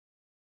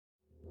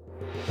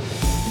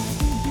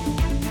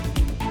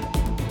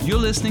You're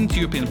listening to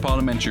European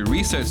Parliamentary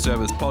Research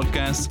Service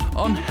podcast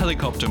on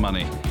helicopter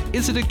money.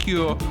 Is it a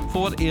cure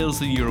for what ails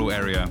the euro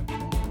area?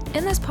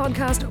 In this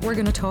podcast, we're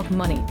going to talk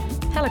money,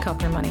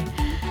 helicopter money.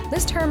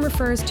 This term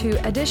refers to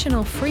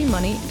additional free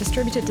money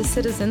distributed to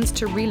citizens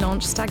to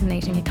relaunch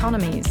stagnating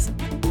economies.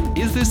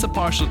 Is this a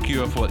partial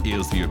cure for what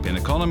ails the European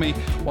economy?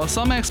 While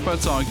some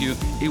experts argue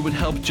it would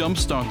help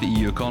jumpstart the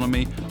EU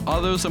economy,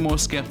 others are more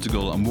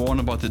sceptical and warn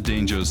about the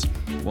dangers.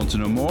 Want to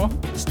know more?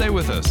 Stay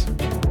with us.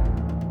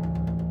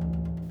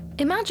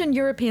 Imagine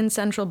European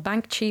Central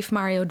Bank Chief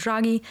Mario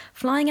Draghi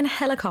flying in a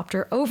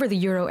helicopter over the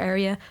euro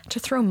area to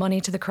throw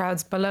money to the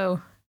crowds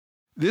below.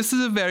 This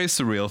is a very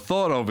surreal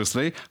thought,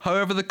 obviously.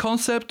 However, the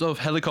concept of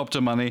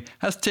helicopter money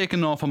has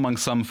taken off among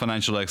some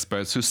financial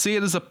experts who see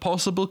it as a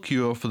possible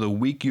cure for the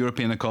weak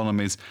European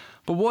economies.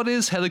 But what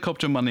is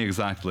helicopter money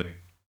exactly?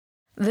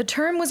 The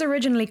term was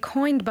originally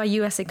coined by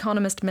US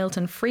economist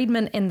Milton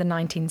Friedman in the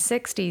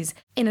 1960s.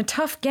 In A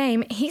Tough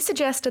Game, he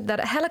suggested that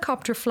a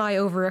helicopter fly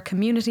over a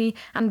community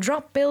and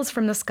drop bills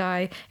from the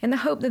sky in the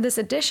hope that this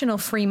additional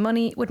free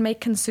money would make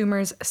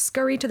consumers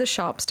scurry to the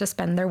shops to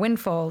spend their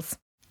windfalls.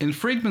 In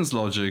Friedman's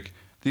logic,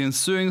 the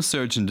ensuing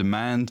surge in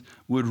demand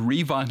would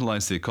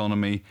revitalise the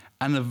economy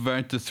and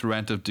avert the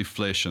threat of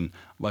deflation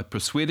by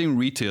persuading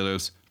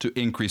retailers to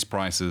increase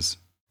prices.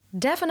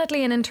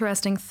 Definitely an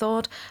interesting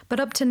thought, but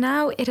up to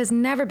now it has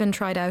never been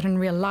tried out in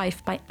real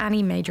life by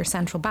any major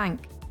central bank.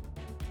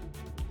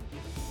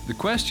 The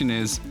question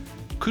is,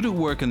 could it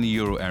work in the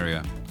euro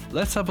area?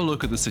 Let's have a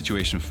look at the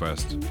situation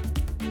first.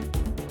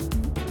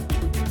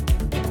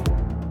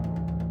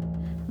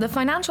 The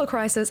financial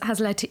crisis has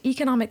led to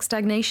economic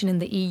stagnation in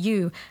the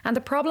EU, and the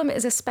problem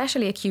is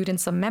especially acute in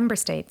some member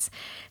states.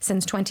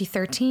 Since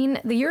 2013,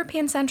 the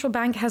European Central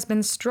Bank has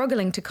been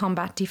struggling to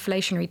combat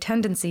deflationary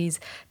tendencies,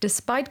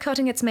 despite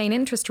cutting its main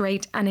interest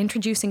rate and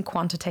introducing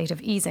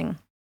quantitative easing.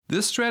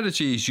 This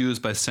strategy is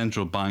used by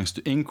central banks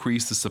to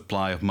increase the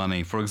supply of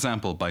money, for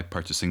example, by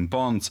purchasing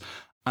bonds.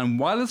 And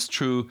while it's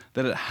true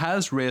that it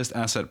has raised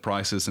asset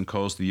prices and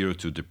caused the euro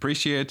to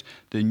depreciate,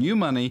 the new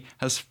money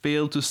has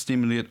failed to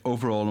stimulate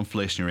overall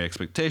inflationary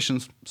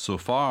expectations so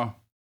far.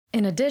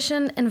 In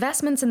addition,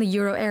 investments in the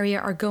euro area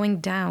are going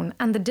down,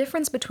 and the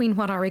difference between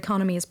what our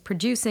economy is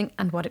producing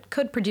and what it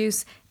could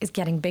produce is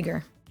getting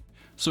bigger.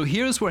 So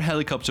here's where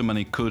helicopter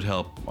money could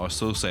help, or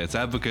so say its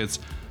advocates.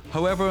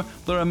 However,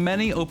 there are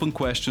many open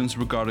questions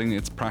regarding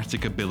its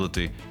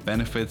practicability,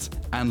 benefits,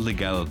 and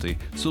legality.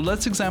 So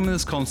let's examine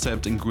this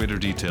concept in greater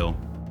detail.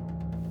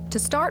 To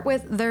start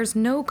with, there's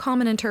no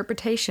common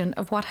interpretation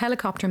of what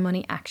helicopter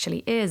money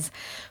actually is.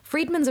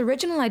 Friedman's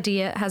original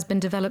idea has been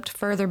developed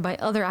further by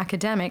other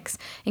academics,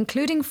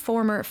 including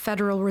former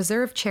Federal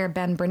Reserve Chair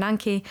Ben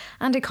Bernanke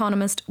and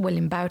economist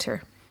William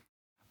Bowter.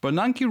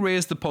 Bernanke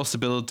raised the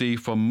possibility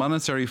for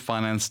monetary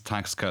finance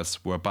tax cuts,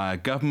 whereby a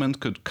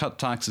government could cut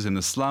taxes in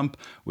a slump,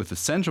 with the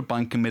central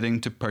bank committing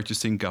to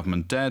purchasing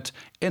government debt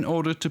in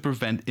order to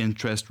prevent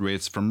interest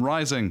rates from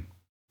rising.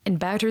 In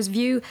Bowter's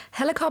view,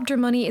 helicopter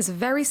money is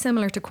very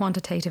similar to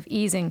quantitative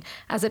easing,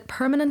 as it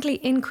permanently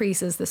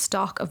increases the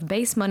stock of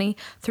base money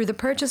through the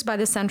purchase by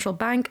the central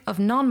bank of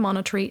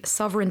non-monetary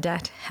sovereign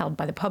debt held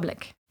by the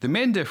public. The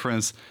main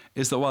difference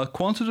is that while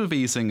quantitative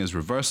easing is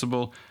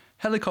reversible,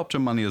 helicopter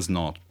money is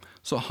not.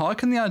 So how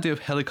can the idea of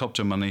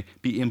helicopter money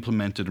be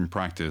implemented in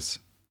practice?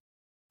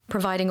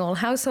 Providing all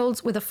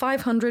households with a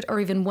 500 or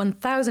even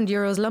 1,000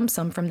 euros lump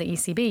sum from the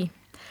ECB.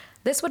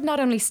 This would not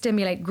only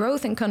stimulate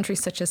growth in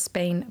countries such as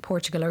Spain,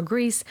 Portugal or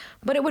Greece,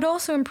 but it would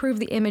also improve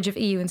the image of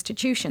EU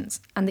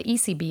institutions, and the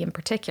ECB in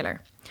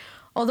particular.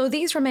 Although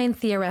these remain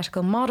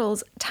theoretical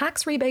models,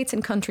 tax rebates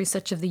in countries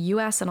such as the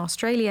US and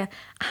Australia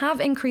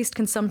have increased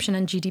consumption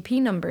and GDP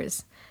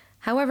numbers.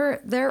 However,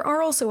 there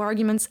are also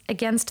arguments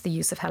against the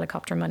use of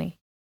helicopter money.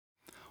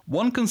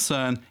 One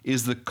concern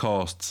is the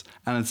costs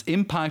and its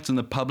impact on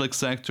the public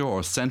sector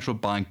or central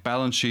bank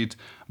balance sheet,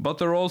 but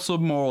there are also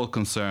moral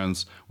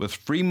concerns. With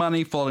free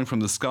money falling from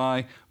the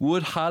sky,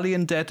 would highly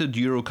indebted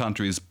euro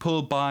countries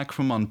pull back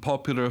from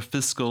unpopular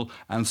fiscal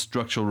and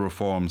structural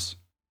reforms?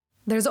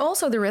 There's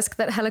also the risk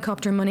that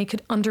helicopter money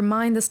could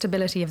undermine the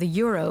stability of the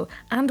euro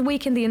and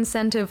weaken the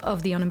incentive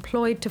of the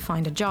unemployed to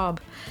find a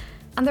job.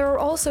 And there are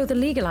also the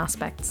legal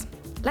aspects.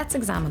 Let's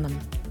examine them.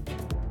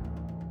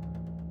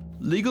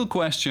 Legal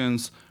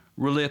questions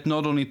relate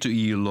not only to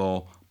EU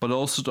law, but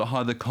also to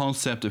how the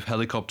concept of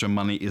helicopter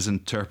money is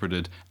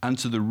interpreted and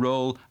to the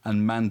role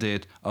and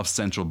mandate of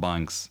central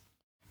banks.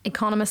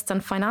 Economists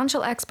and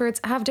financial experts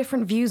have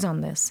different views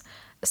on this.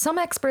 Some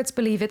experts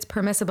believe it's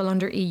permissible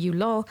under EU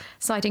law,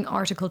 citing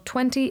Article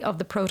 20 of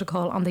the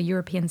Protocol on the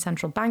European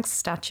Central Bank's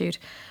Statute,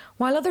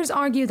 while others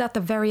argue that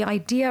the very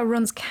idea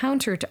runs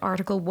counter to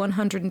Article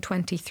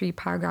 123,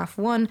 paragraph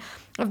 1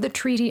 of the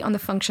Treaty on the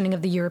Functioning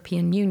of the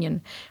European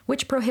Union,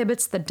 which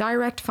prohibits the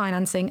direct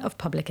financing of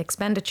public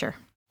expenditure.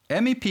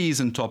 MEPs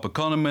and top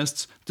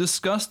economists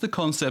discussed the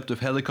concept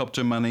of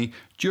helicopter money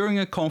during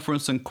a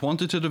conference on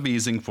quantitative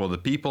easing for the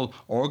people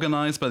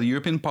organised by the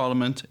European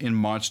Parliament in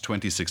March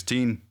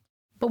 2016.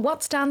 But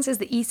what stance is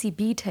the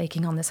ECB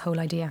taking on this whole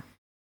idea?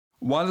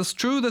 While it's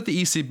true that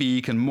the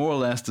ECB can more or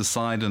less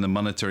decide on the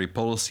monetary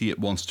policy it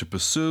wants to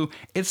pursue,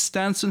 its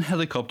stance on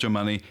helicopter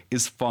money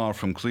is far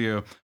from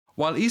clear.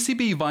 While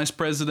ECB Vice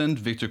President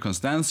Victor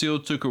Constancio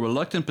took a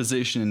reluctant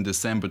position in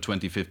December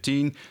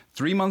 2015,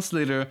 3 months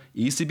later,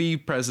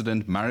 ECB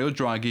President Mario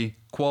Draghi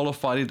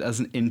qualified it as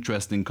an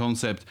interesting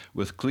concept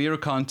with clear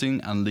accounting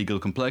and legal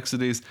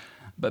complexities,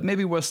 but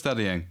maybe worth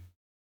studying.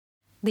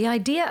 The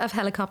idea of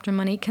helicopter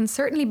money can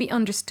certainly be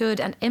understood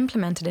and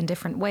implemented in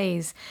different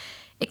ways.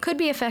 It could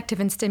be effective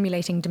in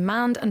stimulating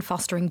demand and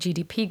fostering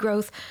GDP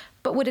growth,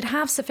 but would it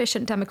have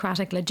sufficient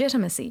democratic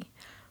legitimacy?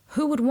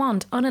 Who would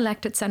want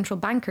unelected central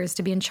bankers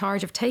to be in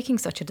charge of taking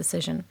such a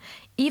decision,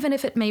 even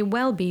if it may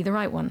well be the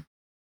right one?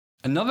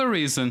 Another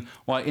reason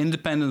why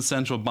independent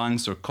central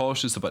banks are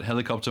cautious about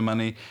helicopter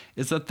money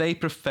is that they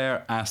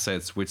prefer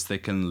assets which they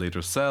can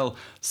later sell.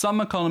 Some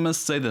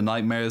economists say the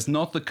nightmare is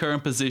not the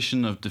current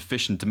position of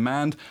deficient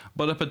demand,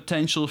 but a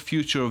potential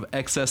future of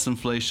excess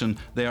inflation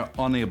they are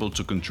unable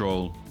to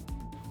control.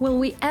 Will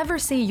we ever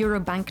see euro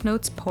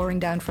banknotes pouring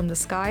down from the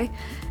sky?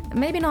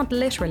 Maybe not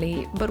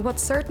literally, but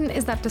what's certain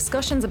is that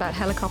discussions about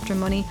helicopter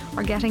money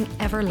are getting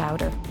ever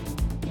louder.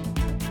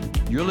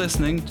 You're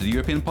listening to the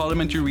European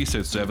Parliamentary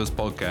Research Service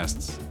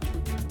podcasts.